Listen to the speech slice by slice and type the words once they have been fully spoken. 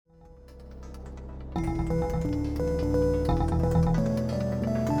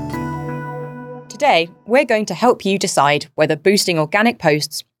Today, we're going to help you decide whether boosting organic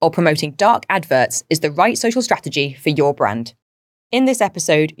posts or promoting dark adverts is the right social strategy for your brand. In this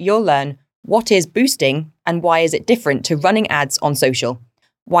episode, you'll learn what is boosting and why is it different to running ads on social,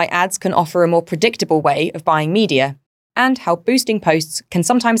 why ads can offer a more predictable way of buying media, and how boosting posts can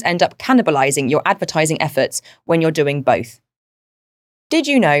sometimes end up cannibalizing your advertising efforts when you're doing both. Did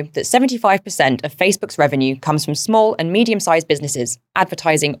you know that 75% of Facebook's revenue comes from small and medium-sized businesses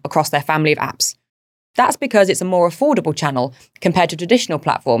advertising across their family of apps? That's because it's a more affordable channel compared to traditional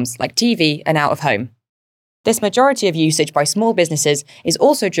platforms like TV and out of home. This majority of usage by small businesses is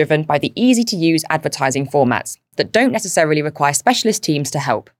also driven by the easy-to-use advertising formats that don't necessarily require specialist teams to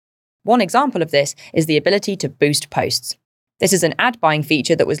help. One example of this is the ability to boost posts. This is an ad buying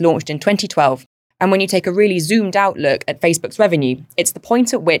feature that was launched in 2012. And when you take a really zoomed out look at Facebook's revenue, it's the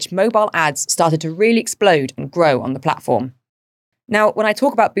point at which mobile ads started to really explode and grow on the platform. Now, when I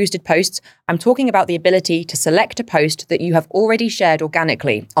talk about boosted posts, I'm talking about the ability to select a post that you have already shared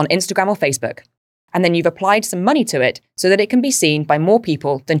organically on Instagram or Facebook, and then you've applied some money to it so that it can be seen by more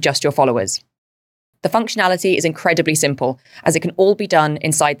people than just your followers. The functionality is incredibly simple, as it can all be done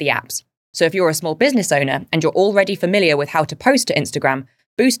inside the apps. So if you're a small business owner and you're already familiar with how to post to Instagram,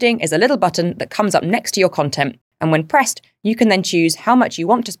 boosting is a little button that comes up next to your content, and when pressed, you can then choose how much you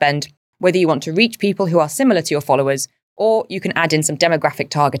want to spend, whether you want to reach people who are similar to your followers, or you can add in some demographic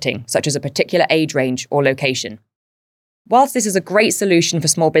targeting, such as a particular age range or location. Whilst this is a great solution for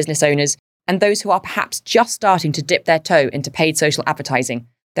small business owners and those who are perhaps just starting to dip their toe into paid social advertising,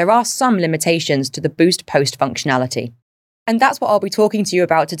 there are some limitations to the boost post functionality. And that's what I'll be talking to you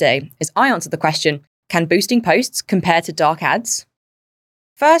about today, as I answer the question, can boosting posts compare to dark ads?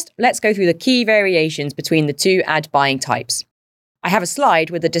 First, let's go through the key variations between the two ad buying types. I have a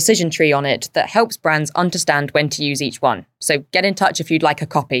slide with a decision tree on it that helps brands understand when to use each one, so get in touch if you'd like a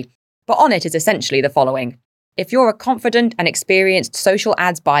copy. But on it is essentially the following. If you're a confident and experienced social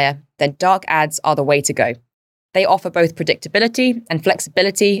ads buyer, then dark ads are the way to go. They offer both predictability and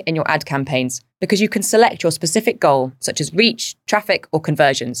flexibility in your ad campaigns because you can select your specific goal, such as reach, traffic, or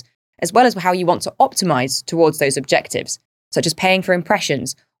conversions, as well as how you want to optimize towards those objectives, such as paying for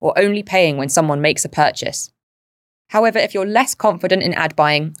impressions or only paying when someone makes a purchase. However, if you're less confident in ad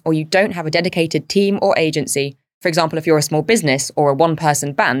buying or you don't have a dedicated team or agency, for example, if you're a small business or a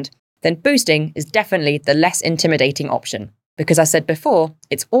one-person band, then boosting is definitely the less intimidating option because, as I said before,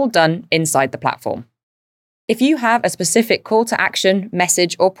 it's all done inside the platform. If you have a specific call to action,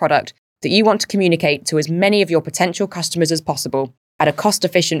 message, or product that you want to communicate to as many of your potential customers as possible at a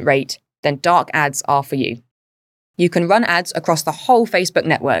cost-efficient rate, then dark ads are for you. You can run ads across the whole Facebook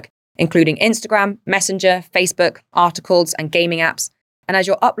network, including Instagram, Messenger, Facebook, articles, and gaming apps. And as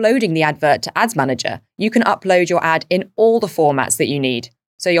you're uploading the advert to Ads Manager, you can upload your ad in all the formats that you need.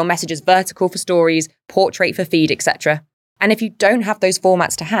 So your message is vertical for stories, portrait for feed, etc. And if you don't have those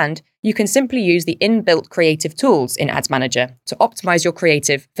formats to hand, you can simply use the inbuilt creative tools in Ads Manager to optimize your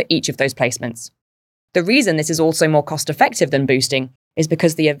creative for each of those placements. The reason this is also more cost-effective than boosting is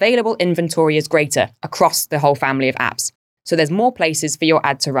because the available inventory is greater across the whole family of apps, so there's more places for your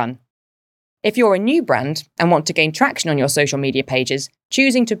ad to run. If you're a new brand and want to gain traction on your social media pages,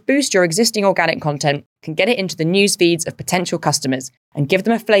 choosing to boost your existing organic content can get it into the news feeds of potential customers and give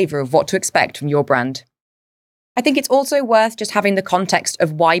them a flavour of what to expect from your brand. I think it's also worth just having the context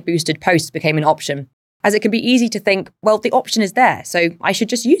of why boosted posts became an option, as it can be easy to think, well, the option is there, so I should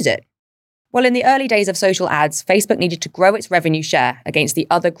just use it. Well, in the early days of social ads, Facebook needed to grow its revenue share against the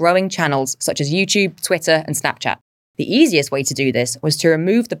other growing channels such as YouTube, Twitter, and Snapchat. The easiest way to do this was to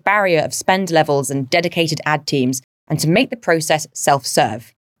remove the barrier of spend levels and dedicated ad teams and to make the process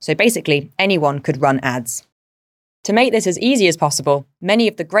self-serve. So basically, anyone could run ads. To make this as easy as possible, many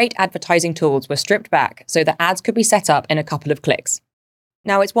of the great advertising tools were stripped back so that ads could be set up in a couple of clicks.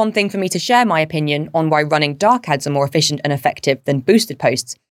 Now, it's one thing for me to share my opinion on why running dark ads are more efficient and effective than boosted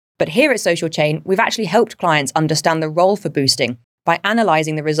posts. But here at Social Chain, we've actually helped clients understand the role for boosting by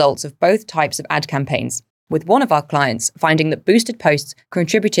analysing the results of both types of ad campaigns, with one of our clients finding that boosted posts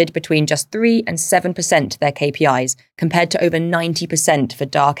contributed between just 3 and 7% to their KPIs, compared to over 90% for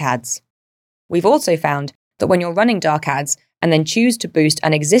dark ads. We've also found that when you're running dark ads and then choose to boost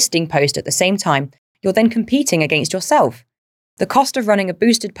an existing post at the same time, you're then competing against yourself. The cost of running a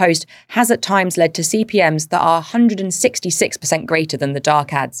boosted post has at times led to CPMs that are 166% greater than the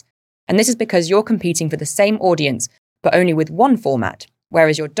dark ads. And this is because you're competing for the same audience, but only with one format,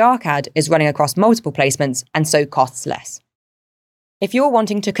 whereas your dark ad is running across multiple placements and so costs less. If you're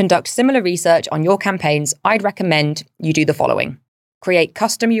wanting to conduct similar research on your campaigns, I'd recommend you do the following. Create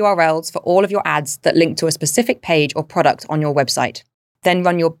custom URLs for all of your ads that link to a specific page or product on your website. Then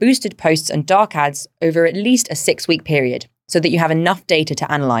run your boosted posts and dark ads over at least a 6-week period so that you have enough data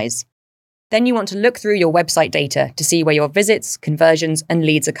to analyze. Then you want to look through your website data to see where your visits, conversions, and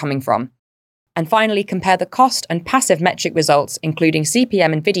leads are coming from. And finally, compare the cost and passive metric results, including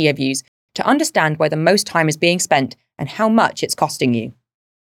CPM and video views, to understand where the most time is being spent and how much it's costing you.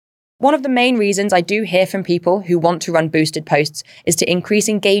 One of the main reasons I do hear from people who want to run boosted posts is to increase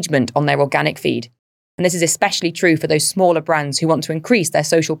engagement on their organic feed. And this is especially true for those smaller brands who want to increase their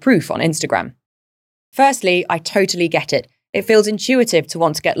social proof on Instagram. Firstly, I totally get it. It feels intuitive to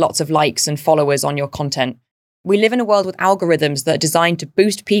want to get lots of likes and followers on your content. We live in a world with algorithms that are designed to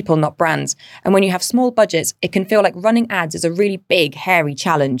boost people, not brands. And when you have small budgets, it can feel like running ads is a really big, hairy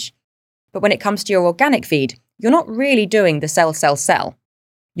challenge. But when it comes to your organic feed, you're not really doing the sell.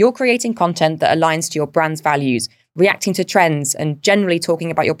 You're creating content that aligns to your brand's values, reacting to trends, and generally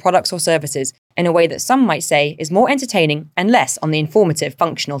talking about your products or services in a way that some might say is more entertaining and less on the informative,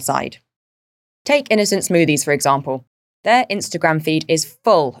 functional side. Take Innocent Smoothies, for example. Their Instagram feed is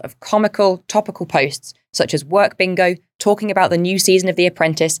full of comical, topical posts, such as work bingo, talking about the new season of The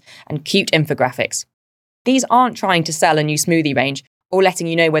Apprentice, and cute infographics. These aren't trying to sell a new smoothie range or letting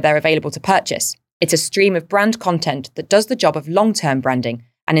you know where they're available to purchase. It's a stream of brand content that does the job of long-term branding,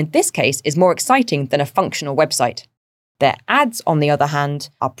 and in this case is more exciting than a functional website. Their ads, on the other hand,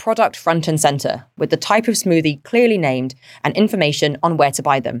 are product front and centre, with the type of smoothie clearly named and information on where to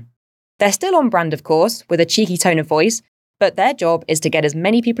buy them. They're still on brand, of course, with a cheeky tone of voice, but their job is to get as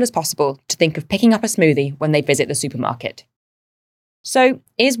many people as possible to think of picking up a smoothie when they visit the supermarket. So,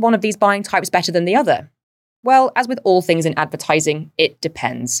 is one of these buying types better than the other? Well, as with all things in advertising, it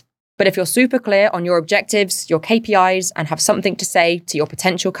depends. But if you're super clear on your objectives, your KPIs, and have something to say to your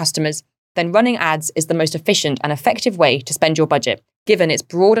potential customers, then running ads is the most efficient and effective way to spend your budget, given its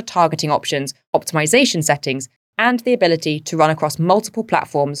broader targeting options, optimization settings, and the ability to run across multiple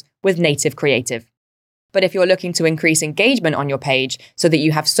platforms with native creative. But if you're looking to increase engagement on your page so that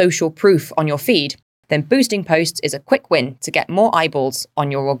you have social proof on your feed, then boosting posts is a quick win to get more eyeballs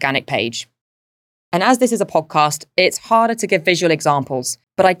on your organic page. And as this is a podcast, it's harder to give visual examples,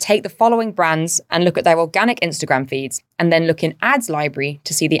 but I take the following brands and look at their organic Instagram feeds, and then look in Ads Library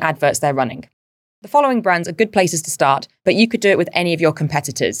to see the adverts they're running. The following brands are good places to start, but you could do it with any of your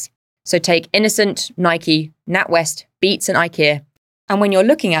competitors. So take Innocent, Nike, NatWest, Beats, and IKEA, and when you're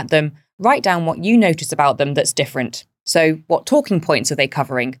looking at them, write down what you notice about them that's different. So what talking points are they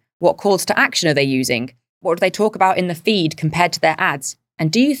covering? What calls to action are they using? What do they talk about in the feed compared to their ads?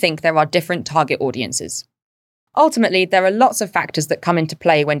 And do you think there are different target audiences? Ultimately, there are lots of factors that come into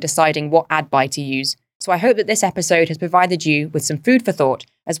play when deciding what ad buy to use. So I hope that this episode has provided you with some food for thought,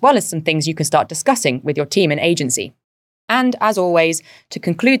 as well as some things you can start discussing with your team and agency. And as always, to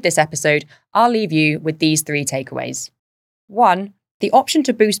conclude this episode, I'll leave you with these 3 takeaways. 1. The option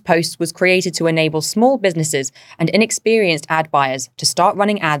to boost posts was created to enable small businesses and inexperienced ad buyers to start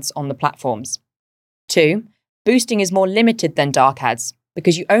running ads on the platforms. 2. Boosting is more limited than dark ads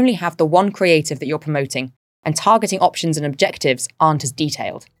because you only have the one creative that you're promoting, and targeting options and objectives aren't as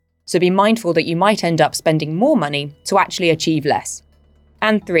detailed. So be mindful that you might end up spending more money to actually achieve less.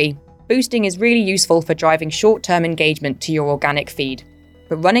 And 3. Boosting is really useful for driving short-term engagement to your organic feed,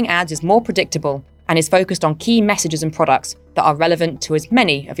 but running ads is more predictable and is focused on key messages and products that are relevant to as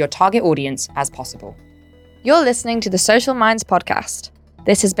many of your target audience as possible. You're listening to the Social Minds podcast.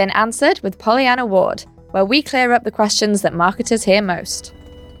 This has been Answered with Pollyanna Ward, where we clear up the questions that marketers hear most.